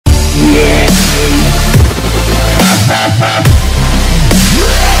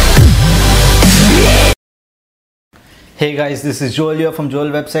Hey guys, this is Joel here from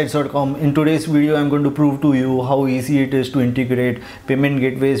joelwebsites.com. In today's video, I'm going to prove to you how easy it is to integrate payment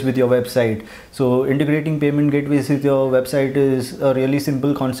gateways with your website. So integrating payment gateways with your website is a really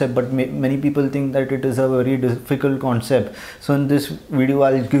simple concept, but many people think that it is a very difficult concept. So in this video,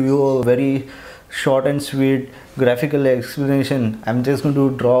 I'll give you a very short and sweet graphical explanation. I'm just going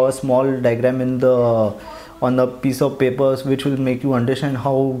to draw a small diagram on the piece of papers, which will make you understand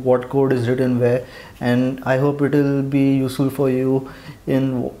how what code is written where, and I hope it will be useful for you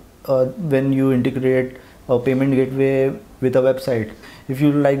in when you integrate a payment gateway with a website. If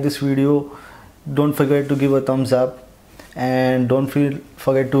you like this video, don't forget to give a thumbs up, and don't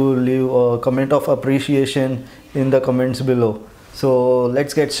forget to leave a comment of appreciation in the comments below. So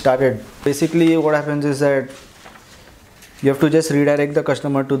let's get started. Basically what happens is that you have to just redirect the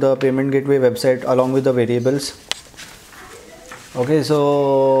customer to the payment gateway website along with the variables. Okay,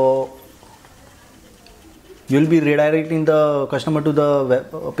 so you'll be redirecting the customer to the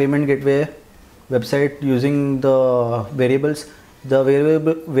payment gateway website using the variables. The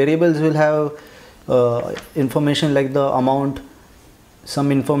variables will have information like the amount,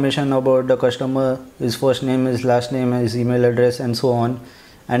 some information about the customer, his first name, his last name, his email address, and so on.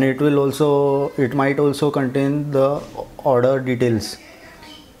 And it might also contain the order details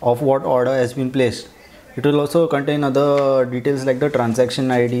of what order has been placed. It will also contain other details like the transaction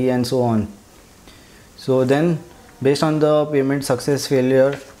ID and so on. So then, based on the payment success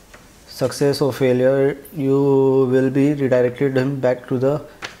or failure, you will be redirected him back to the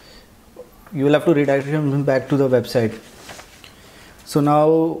website. So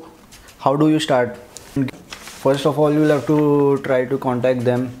now, how do you start? First of all, you will have to try to contact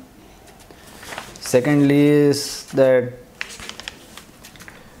them. Secondly is that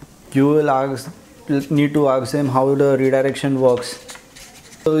you will need to ask them how the redirection works.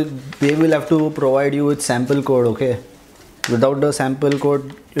 So they will have to provide you with sample code, okay? Without the sample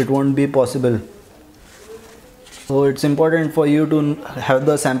code, it won't be possible. So it's important for you to have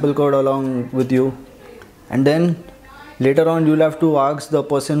the sample code along with you. And then later on, you'll have to ask the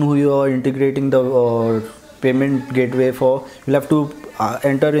person who you are integrating the payment gateway for. You'll have to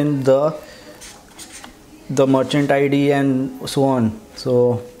enter in the merchant ID and so on.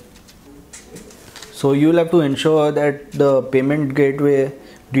 So you'll have to ensure that the payment gateway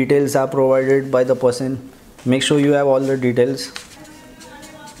details are provided by the person. Make sure you have all the details.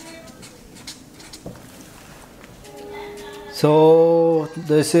 So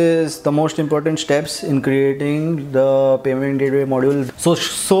this is the most important steps in creating the payment gateway module. So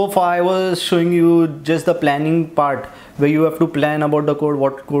far I was showing you just the planning part, where you have to plan about the code,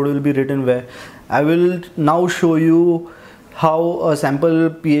 what code will be written where. I will now show you how a sample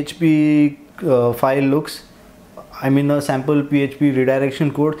PHP file looks. I mean a sample PHP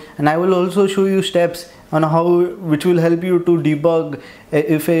redirection code, and I will also show you steps on which will help you to debug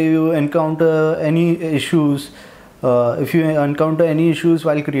if you encounter any issues. If you encounter any issues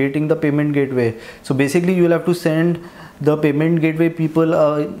while creating the payment gateway. So basically you will have to send the payment gateway people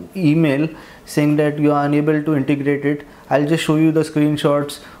an email saying that you are unable to integrate it. I'll just show you the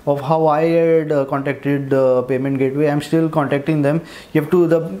screenshots of how I had contacted the payment gateway. I'm still contacting them.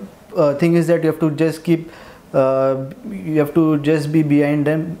 The thing is that you have to just be behind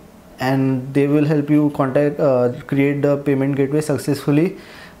them, and they will help you create the payment gateway successfully.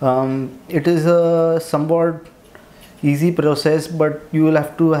 It is a somewhat easy process, but you will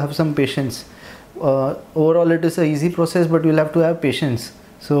have to have some patience. Overall it is a easy process, but you will have to have patience.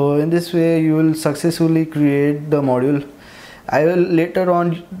 So in this way you will successfully create the module. Later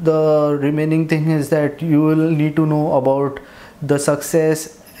on, the remaining thing is that you will need to know about the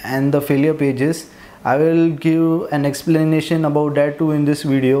success and the failure pages. I will give an explanation about that too in this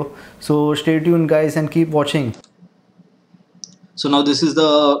video. So stay tuned guys and keep watching. So now this is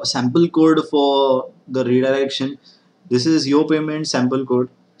the sample code for the redirection. This is your payment sample code.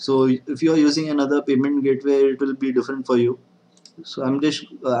 So if you are using another payment gateway, it will be different for you. So I'll just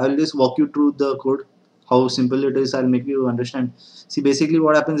walk you through the code, how simple it is. I'll make you understand. See, basically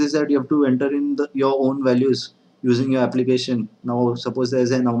what happens is that you have to enter in your own values using your application. Now suppose there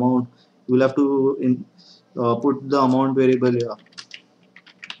is an amount, you will have to put the amount variable here.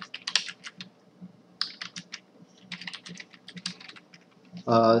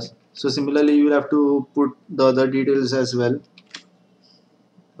 So similarly you will have to put the other details as well.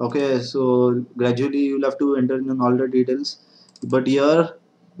 Okay, so gradually you will have to enter in all the details, but here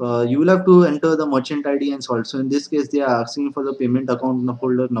you will have to enter the merchant ID and so on. So in this case they are asking for the payment account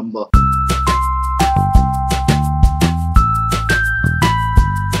holder number.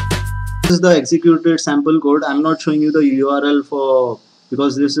 This is the executed sample code. I'm not showing you the URL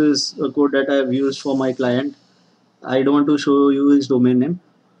because this is a code that I have used for my client. I don't want to show you his domain name.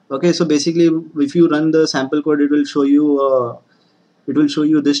 Okay, so basically if you run the sample code, it will show you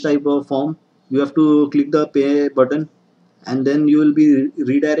this type of form. You have to click the pay button, and then you will be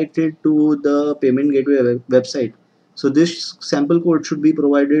redirected to the payment gateway website. So this sample code should be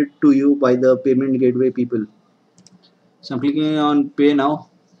provided to you by the payment gateway people. So I'm clicking on pay now.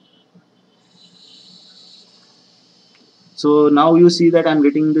 So now you see that I'm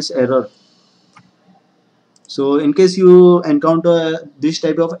getting this error. So in case you encounter this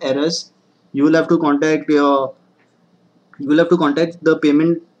type of errors, you will have to contact your you will have to contact the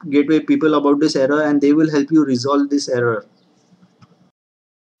payment gateway people about this error, and they will help you resolve this error.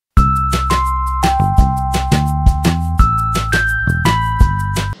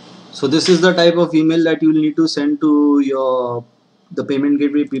 So this is the type of email that you will need to send to your the payment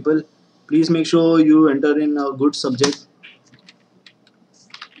gateway people. Please make sure you enter in a good subject.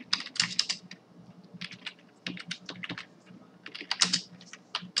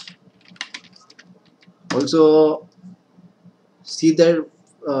 Also see that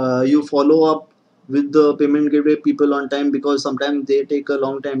you follow up with the payment gateway people on time, because sometimes they take a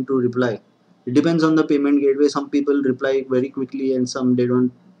long time to reply. It depends on the payment gateway. Some people reply very quickly and some they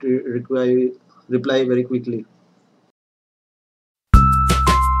don't reply very quickly.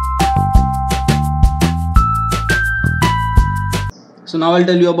 So now I'll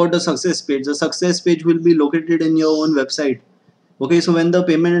tell you about the success page. The success page will be located in your own website. Okay, so when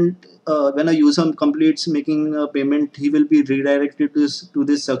a user completes making a payment, he will be redirected to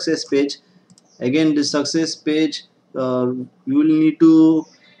this success page. Again, this success page, you will need to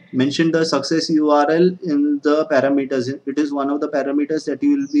mention the success URL in the parameters. It is one of the parameters that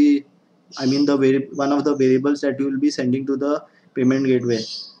you will be, I mean, one of the variables that you will be sending to the payment gateway.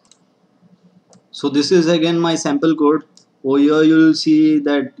 So this is again my sample code. Over here you will see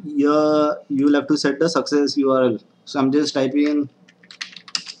that here you will have to set the success URL. So I'm just typing in.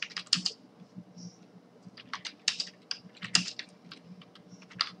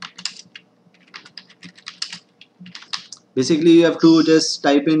 Basically you have to just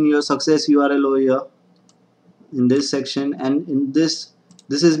type in your success URL over here in this section, and in this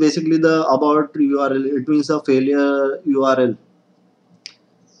is basically the about URL. It means a failure URL.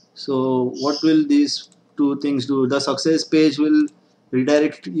 So what will these two things do? The success page will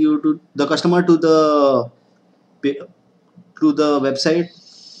redirect you to the customer to the website,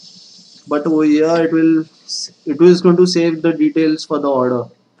 but over here it is going to save the details for the order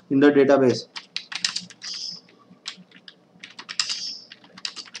in the database.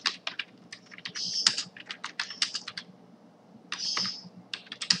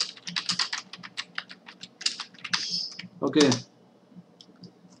 Okay,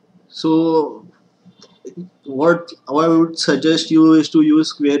 so what I would suggest you is to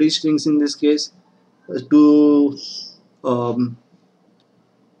use query strings in this case, to um,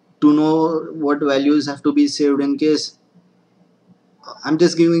 to know what values have to be saved. In case I'm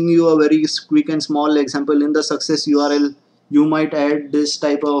just giving you a very quick and small example. In the success URL, you might add this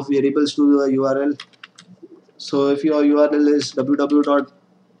type of variables to the URL. So if your URL is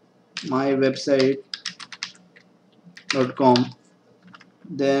www.mywebsite.com,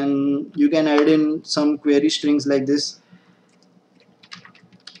 then you can add in some query strings like this.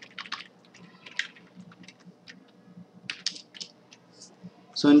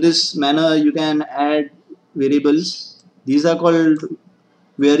 So in this manner you can add variables. These are called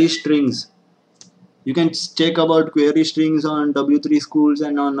query strings. You can check about query strings on W3 schools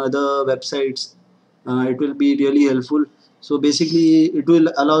and on other websites. It will be really helpful. So basically it will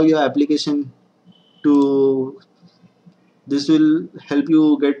allow your application to, this will help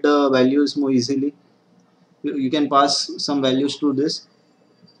you get the values more easily. You can pass some values to this.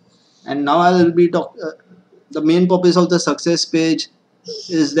 And now I will be the main purpose of the success page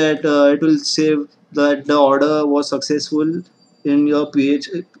is that it will save that the order was successful in your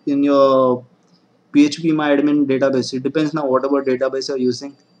in your PHP MyAdmin database. It depends now whatever database you're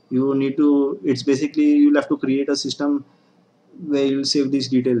using. You need to, it's basically you'll have to create a system where you'll save these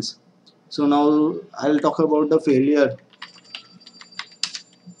details. So now I'll talk about the failure.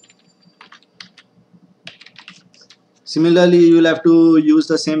 Similarly, you'll have to use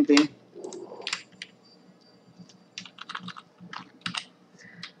the same thing.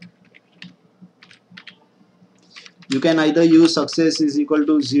 You can either use success is equal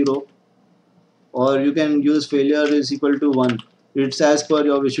to 0, or you can use failure is equal to 1. It's as per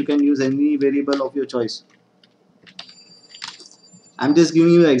your wish. You can use any variable of your choice. I'm just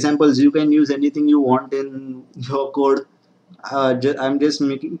giving you examples. You can use anything you want in your code. I'm just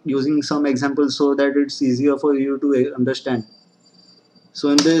using some examples so that it's easier for you to understand. So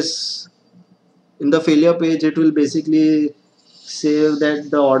in this in the failure page it will basically say that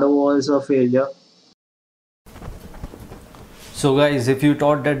the order was a failure. So guys, if you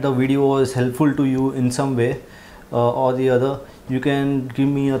thought that the video was helpful to you in some way or the other, you can give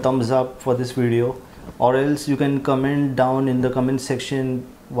me a thumbs up for this video, or else you can comment down in the comment section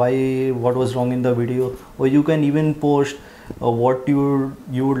what was wrong in the video, or you can even post what you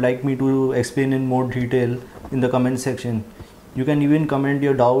would like me to explain in more detail in the comment section. You can even comment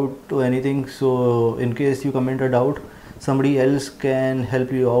your doubt to anything, so in case you comment a doubt, somebody else can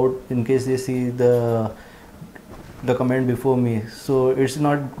help you out in case they see the comment before me. So it's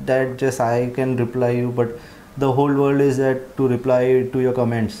not that just I can reply you, but the whole world is that to reply to your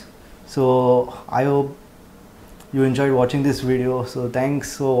comments. So I hope you enjoyed watching this video. So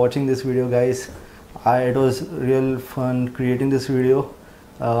thanks for watching this video, guys. It was real fun creating this video.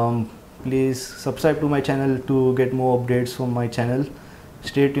 Please subscribe to my channel to get more updates from my channel.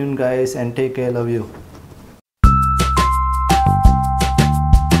 Stay tuned, guys, and take care. Love you.